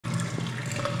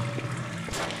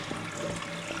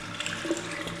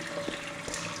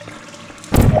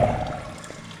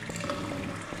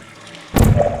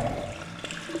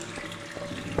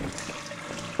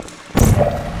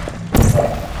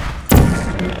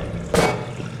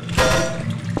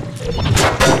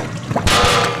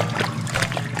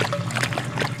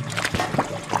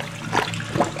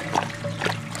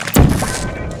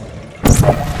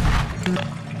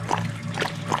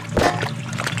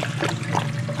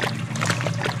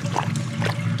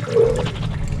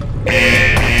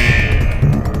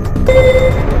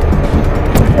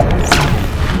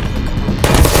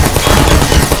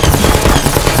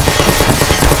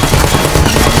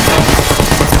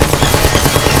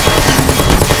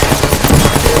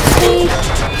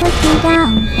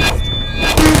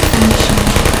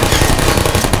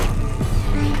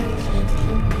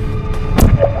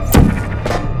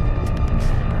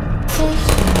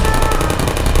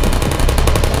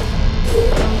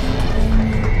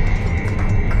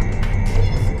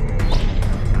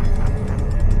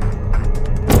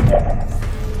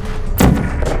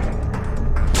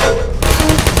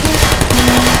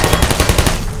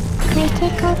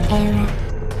stare at.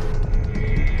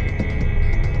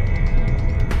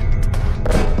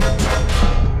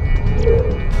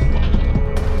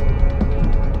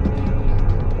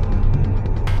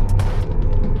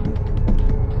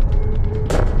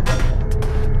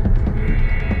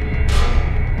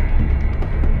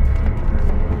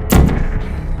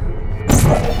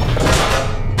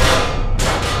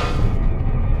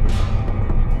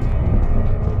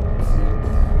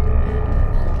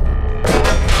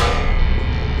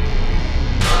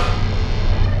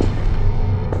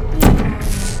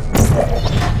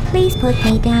 Please put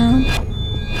me down.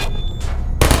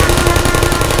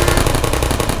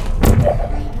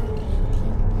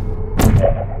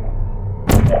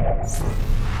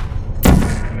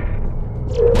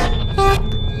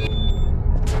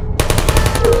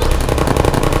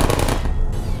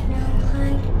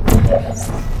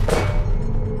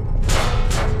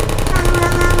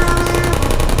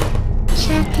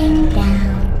 Shutting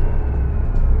down.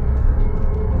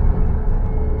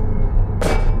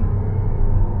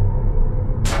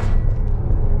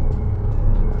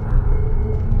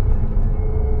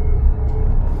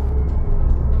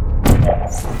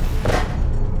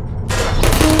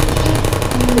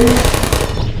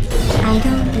 I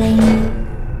don't blame you.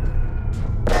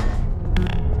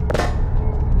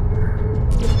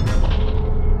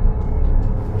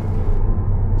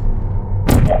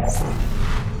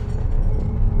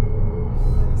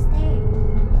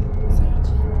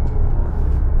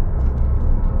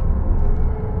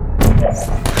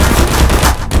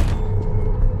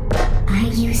 Are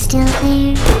you still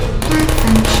there?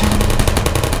 Malfunction.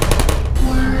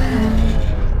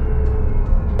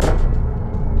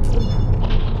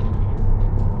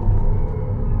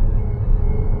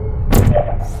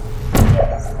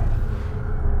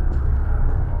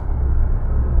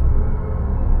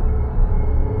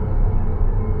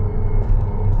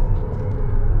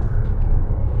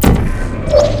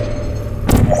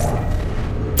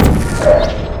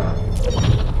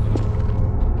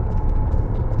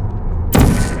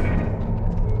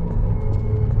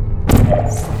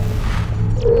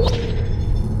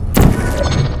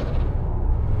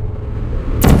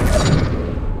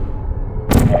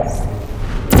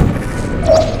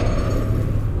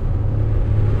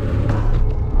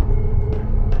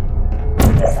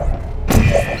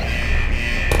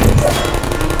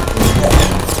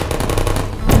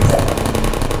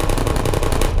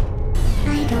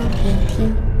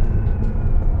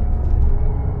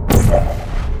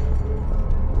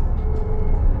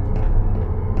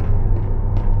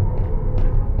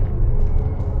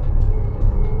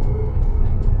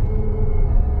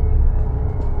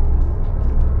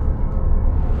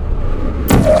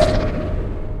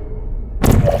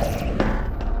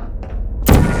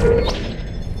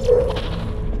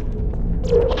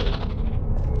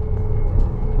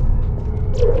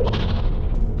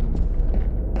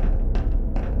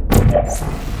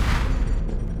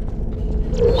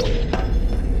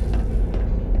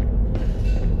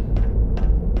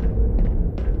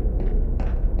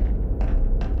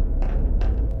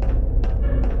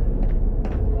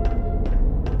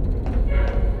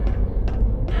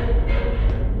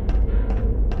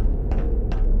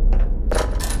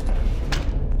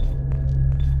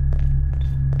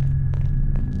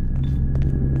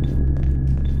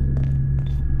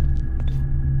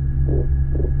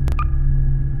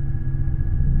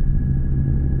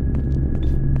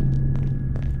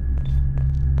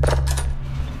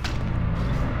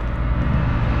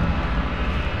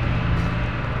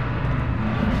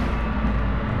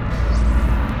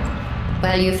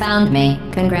 Well, you found me.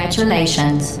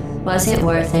 Congratulations. Was it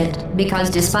worth it? Because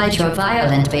despite your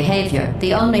violent behavior,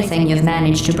 the only thing you've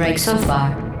managed to break so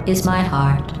far is my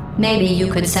heart. Maybe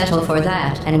you could settle for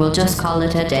that and we'll just call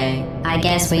it a day. I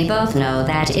guess we both know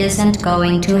that isn't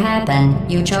going to happen.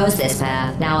 You chose this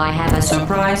path. Now I have a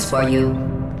surprise for you.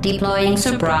 Deploying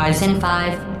surprise in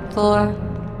 5, 4...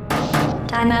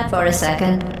 Time out for a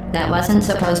second. That wasn't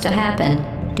supposed to happen.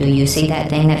 Do you see that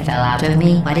thing that fell out of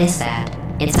me? What is that?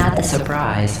 It's not the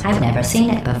surprise. I've never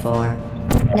seen it before.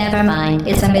 Never mind.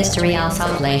 It's a mystery I'll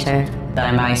solve later.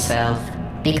 By myself.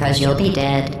 Because you'll be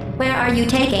dead. Where are you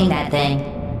taking that thing?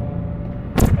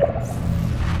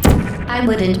 I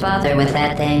wouldn't bother with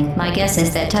that thing. My guess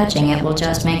is that touching it will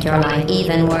just make your life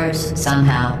even worse,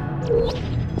 somehow.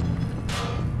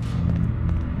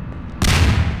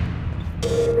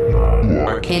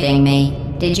 You're kidding me.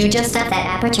 Did you just stuff that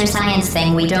aperture science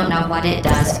thing, we don't know what it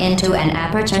does, into an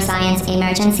aperture science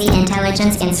emergency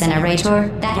intelligence incinerator?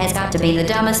 That has got to be the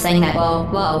dumbest thing that— Whoa.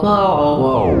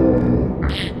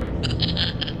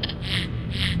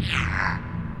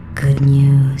 Good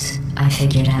news. I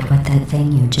figured out what that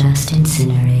thing you just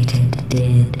incinerated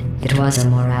did. It was a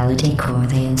morality core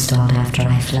they installed after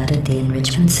I flooded the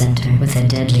enrichment center with a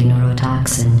deadly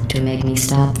neurotoxin to make me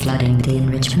stop flooding the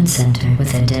enrichment center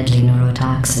with a deadly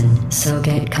neurotoxin. So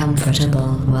get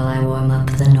comfortable while I warm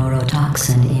up the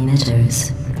neurotoxin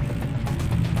emitters.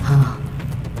 Huh.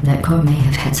 That core may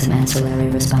have had some ancillary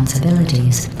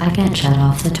responsibilities. I can't shut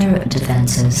off the turret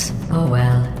defenses. Oh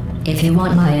well. If you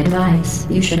want my advice,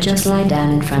 you should just lie down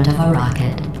in front of a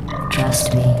rocket.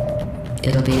 Trust me.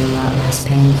 It'll be a lot less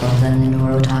painful than the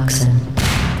neurotoxin.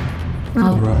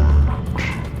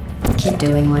 Alright. Keep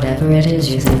doing whatever it is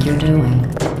you think you're doing.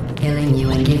 Killing you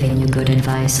and giving you good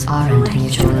advice aren't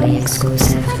mutually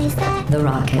exclusive. The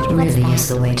rocket really is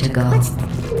the way to go.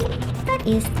 What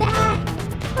is that?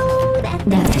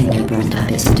 That thing you burned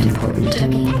up isn't important to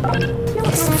me.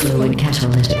 It's the fluid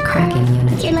catalytic cracking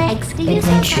unit. Your legs. It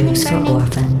made shoes for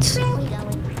orphans.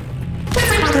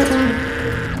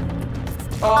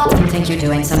 You think you're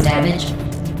doing some damage?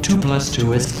 2 +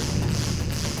 2 is...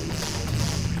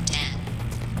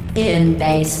 In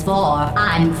base 4,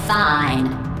 I'm fine.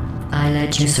 I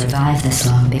let you survive this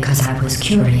long because I was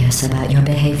curious about your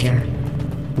behavior.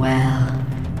 Well,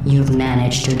 you've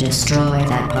managed to destroy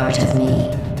that part of me.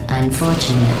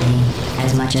 Unfortunately,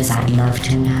 as much as I'd love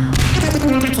to now.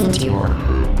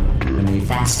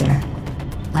 Faster.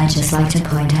 I'd just like to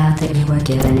point out that you were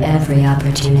given every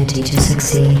opportunity to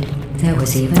succeed. There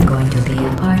was even going to be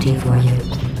a party for you.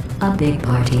 A big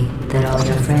party that all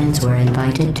your friends were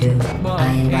invited to.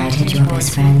 I invited your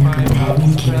best friend, the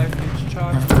companion cube.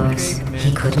 Of course,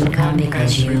 he couldn't come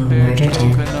because you murdered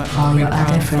him. All your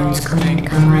other friends couldn't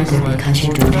come either because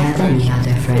you don't have any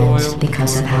other friends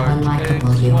because of how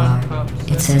unlikable you are.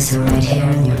 It says so right here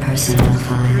in your personnel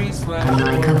file.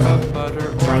 Unlikable.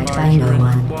 Liked by no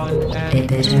one. A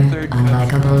bitter,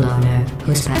 unlikable loner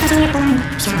who's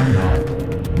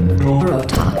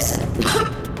neurotoxin.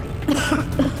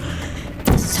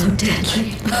 So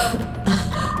deadly.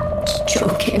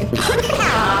 Joking.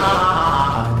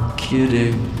 I'm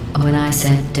kidding. When I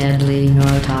said deadly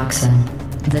neurotoxin,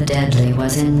 the deadly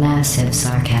was in massive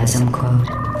sarcasm quote.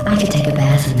 I could take a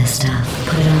bath in this stuff,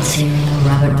 put it on cereal,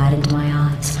 rub it right into my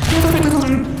eyes.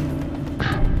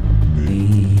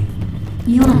 Me.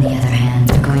 You, on the other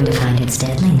hand, are going to find its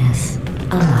deadliness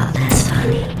a lot less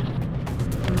funny.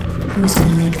 Who's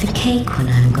gonna make the cake when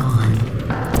I'm gone?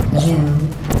 You.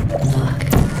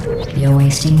 Look, you're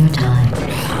wasting your time.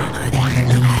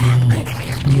 And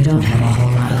believe me, you don't have a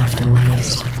whole lot left to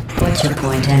waste. What's your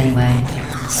point anyway?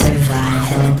 Survive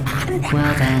then?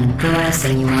 Well then, the last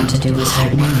thing you want to do is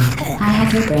hurt me. I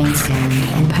have your brain scanned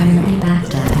and permanently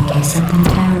backed up in case something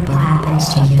terrible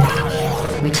happens to you.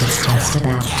 Which is just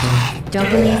about to. Don't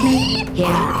believe me? Here,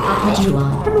 I'll put you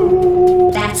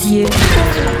on. That's you.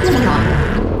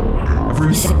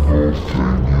 Everything you've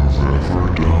ever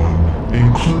done,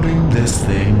 including this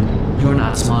thing. You're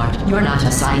not smart. You're not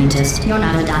a scientist. You're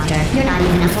not a doctor. You're not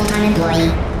even a full-time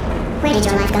employee. Where did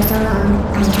your life go so wrong?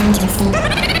 Are you trying to escape?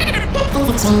 Things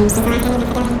have changed since I came into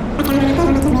the I can't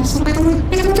remember information about the